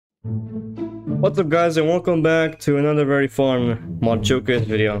What's up guys, and welcome back to another very fun mod showcase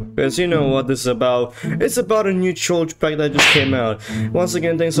video. Because you know what this is about. It's about a new Trollge pack that just came out. Once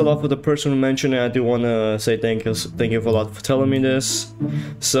again, thanks a lot for the person who mentioned it. I do want to say thank you for a lot for telling me this.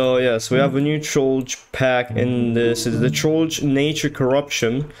 So yes, we have a new Trollge pack, and this is the Trollge Nature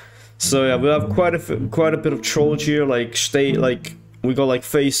Corruption. So yeah, we have quite a bit of Trollge here, we got like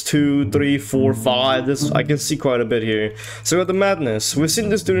phase 2, 3, 4, 5. This I can see quite a bit here. So we got the Madness. We've seen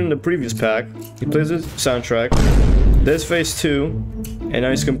this dude in the previous pack. He plays the soundtrack. There's phase 2, and now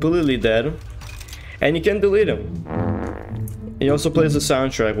he's completely dead. And you can delete him. He also plays the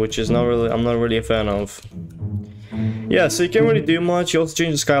soundtrack, which is I'm not really a fan of. Yeah, so you can't really do much. He also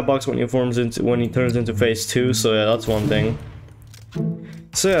changes the skybox when he turns into phase 2. So yeah, that's one thing.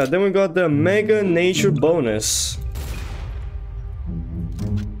 So yeah, then we got the Mega Nature bonus.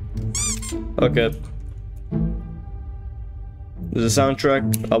 Okay. There's a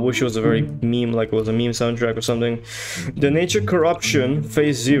soundtrack. I wish it was a very meme, like it was a meme soundtrack or something. The Nature Corruption,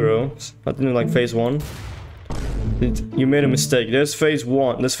 phase 0. I didn't like phase 1. You made a mistake. There's phase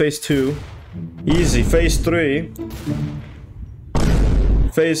 1. There's phase 2. Easy. Phase 3.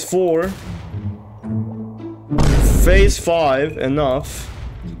 Phase 4. Phase 5. Enough.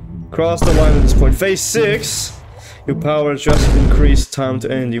 Cross the line at this point. Phase 6. Your power just increased time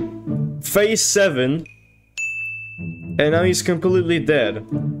to end you. Phase 7. And now he's completely dead.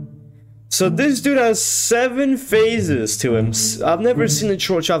 So this dude has 7 phases to him. I've never seen a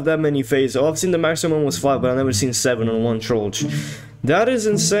Trollge have that many phases. Oh, I've seen the maximum was 5, but I've never seen 7 on one Trollge. That is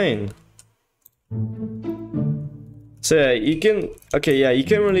insane. So yeah, you can... Okay, yeah, you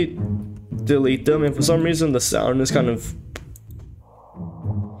can't really delete them. And for some reason the sound is kind of...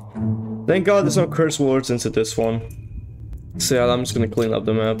 Thank God there's no curse words into this one. So yeah, I'm just gonna clean up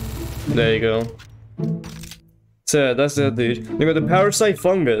the map. There you go. So yeah, that's that dude. They got the Parasite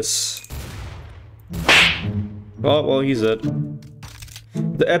Fungus. Oh, well, he's dead.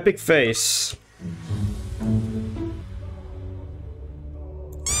 The Epic Face.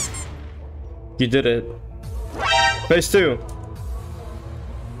 You did it. Phase 2.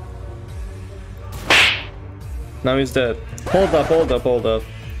 Now he's dead. Hold up, hold up, hold up.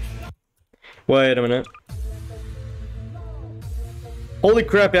 Wait a minute. Holy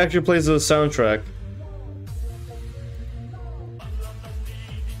crap, he actually plays the soundtrack.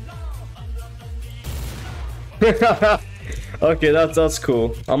 Okay, that's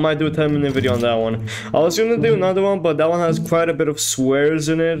cool. I might do a 10-minute video on that one. I was gonna do another one, but that one has quite a bit of swears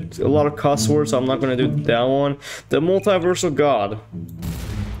in it. A lot of cuss words, so I'm not gonna do that one. The Multiversal God.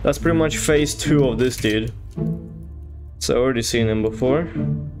 That's pretty much phase 2 of this dude. So I've already seen him before.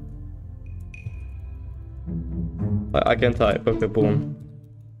 I can type. Okay, boom.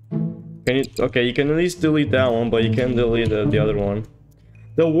 Can you? Okay, you can at least delete that one, but you can't delete the other one.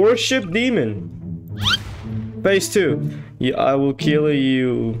 The Worship Demon. Phase 2. Yeah, I will kill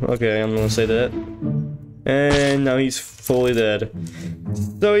you. Okay, I'm gonna say that. And now he's fully dead.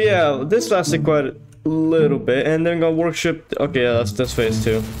 So yeah, this lasted quite a little bit, and then got Worship. Okay, yeah, that's phase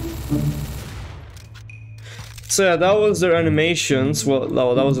 2. So yeah, that was their animations. Well,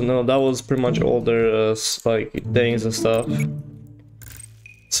 no, that was pretty much all their like things and stuff.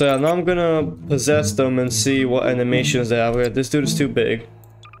 So yeah, now I'm gonna possess them and see what animations they have. Okay, this dude is too big.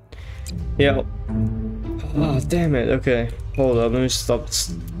 Yeah. Oh, damn it. Okay, hold up. Let me stop.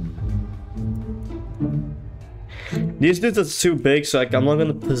 These dudes are too big, so like I'm not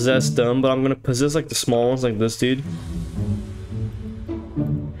gonna possess them, but I'm gonna possess like the small ones, like this dude.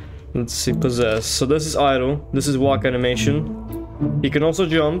 Let's see, possess. So this is idle. This is walk animation. He can also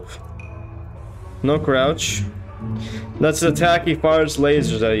jump. No crouch. That's an attack. He fires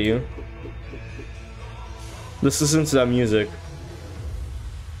lasers at you. Let's listen to that music.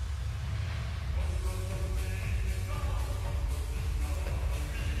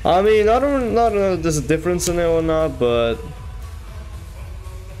 I mean, I don't know if there's a difference in it or not, but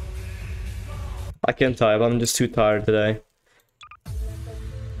I can't type. I'm just too tired today.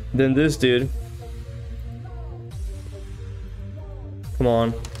 Then this dude. Come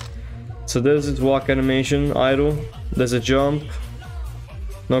on. So there's his walk animation, idle. There's a jump.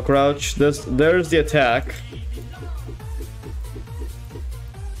 No crouch. There's the attack.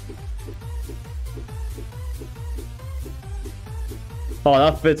 Oh,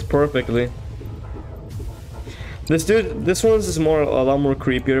 that fits perfectly. This one's is a lot more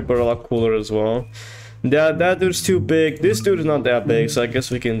creepier, but a lot cooler as well. That dude's too big. This dude is not that big, so I guess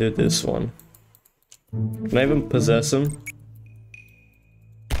we can do this one. Can I even possess him?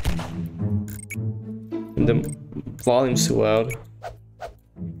 And the volume's too loud.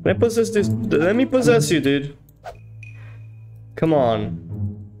 Can I possess this? Let me possess you, dude. Come on.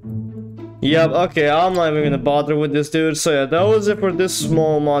 Yep, okay, I'm not even gonna bother with this, dude. So yeah, that was it for this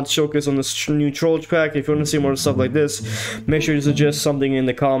small mod showcase on this new Trollge pack. If you want to see more stuff like this, make sure you suggest something in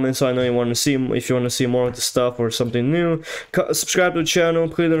the comments so I know you want to see, if you want to see more of the stuff or something new. Subscribe to the channel,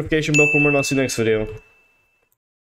 click the notification bell for more, and I'll see you next video.